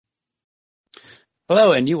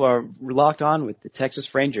Hello, and you are locked on with the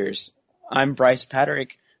Texas Rangers. I'm Bryce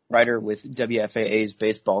Patrick, writer with WFAA's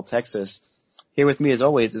Baseball Texas. Here with me, as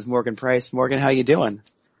always, is Morgan Price. Morgan, how you doing?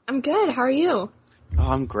 I'm good. How are you? Oh,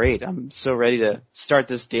 I'm great. I'm so ready to start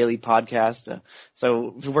this daily podcast.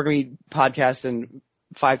 So we're going to be podcasting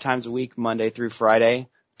 5 times a week, Monday through Friday,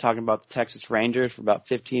 talking about the Texas Rangers for about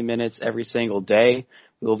 15 minutes every single day.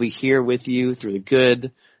 We'll be here with you through the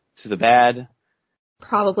good, through the bad.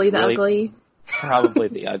 Probably the ugly. Probably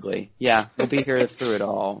the ugly. Yeah, we'll be here through it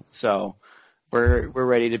all. So we're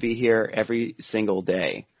ready to be here every single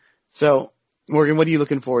day. So, Morgan, what are you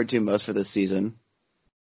looking forward to most for this season?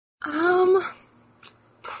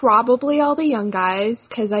 Probably all the young guys,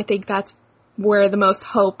 because I think that's where the most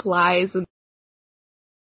hope lies.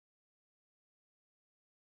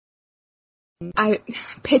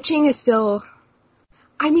 Pitching is still,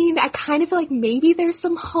 I kind of feel like maybe there's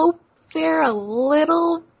some hope there a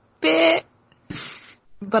little bit,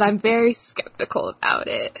 but I'm very skeptical about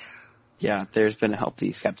it. Yeah, there's been a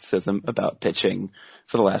healthy skepticism about pitching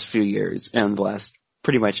for the last few years and the last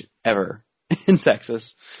pretty much ever in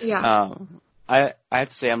Texas. Yeah. I have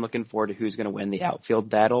to say I'm looking forward to who's going to win the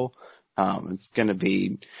outfield battle. It's going to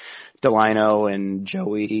be Delino and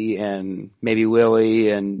Joey and maybe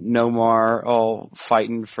Willie and Nomar all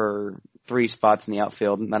fighting for 3 spots in the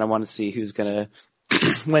outfield, and then I want to see who's going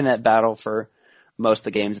to win that battle for most of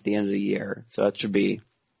the games at the end of the year. So it should be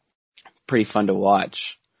pretty fun to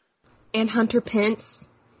watch. And Hunter Pence.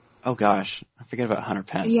 Oh gosh, I forget about Hunter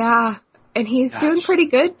Pence. Yeah, and he's doing pretty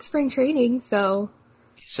good spring training, so.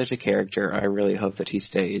 He's such a character. I really hope that he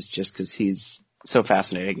stays just because he's so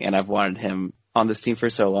fascinating, and I've wanted him on this team for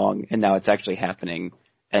so long, and now it's actually happening,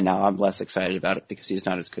 and now I'm less excited about it because he's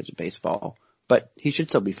not as good at baseball. But he should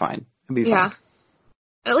still be fine. He'll be fine.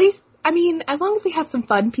 At least, as long as we have some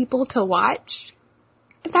fun people to watch,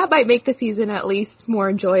 that might make the season at least more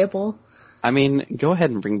enjoyable. Go ahead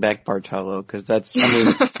and bring back Bartolo, because that's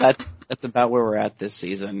about where we're at this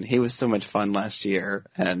season. He was so much fun last year,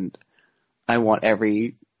 and I want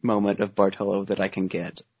every moment of Bartolo that I can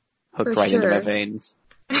get hooked right into my veins.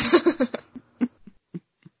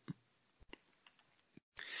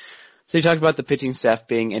 So you talked about the pitching staff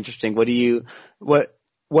being interesting.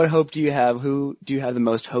 What hope do you have? Who do you have the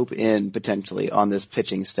most hope in potentially on this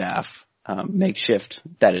pitching staff, makeshift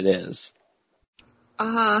that it is?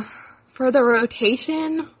 For the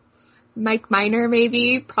rotation, Mike Minor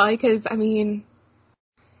maybe, probably because,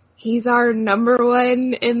 he's our number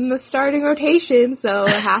one in the starting rotation, so I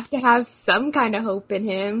have to have some kind of hope in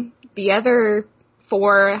him. The other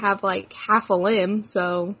 4 have half a limb,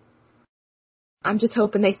 so I'm just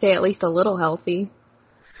hoping they stay at least a little healthy.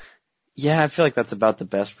 Yeah, I feel like that's about the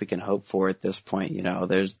best we can hope for at this point.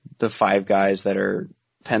 There's the 5 guys that are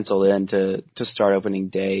penciled in to start opening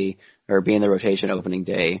day or be in the rotation opening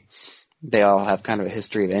day. They all have kind of a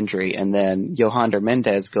history of injury, and then Yohander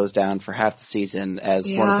Mendez goes down for half the season as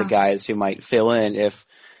one of the guys who might fill in if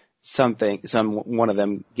one of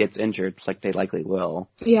them gets injured, like they likely will.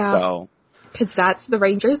 Yeah. So, because that's the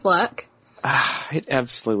Rangers' luck. It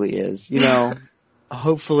absolutely is.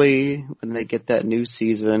 Hopefully when they get that new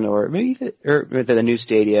season, or maybe the new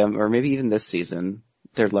stadium, or maybe even this season,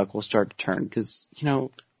 their luck will start to turn. Because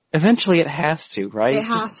eventually it has to, right? It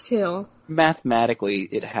has to. Mathematically,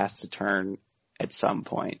 it has to turn at some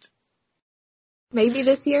point. Maybe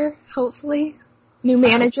this year, hopefully. New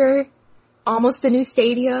manager, almost a new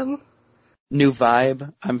stadium. New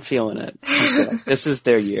vibe. I'm feeling it. This is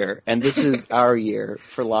their year, and this is our year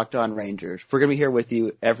for Locked On Rangers. We're going to be here with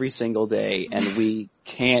you every single day, and we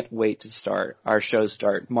can't wait to start. Our shows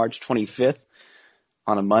start March 25th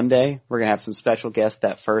on a Monday. We're going to have some special guests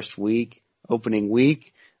that first week, opening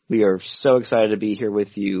week. We are so excited to be here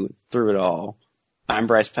with you through it all. I'm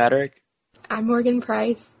Bryce Patrick. I'm Morgan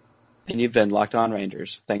Price. And you've been Locked On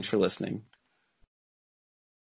Rangers. Thanks for listening.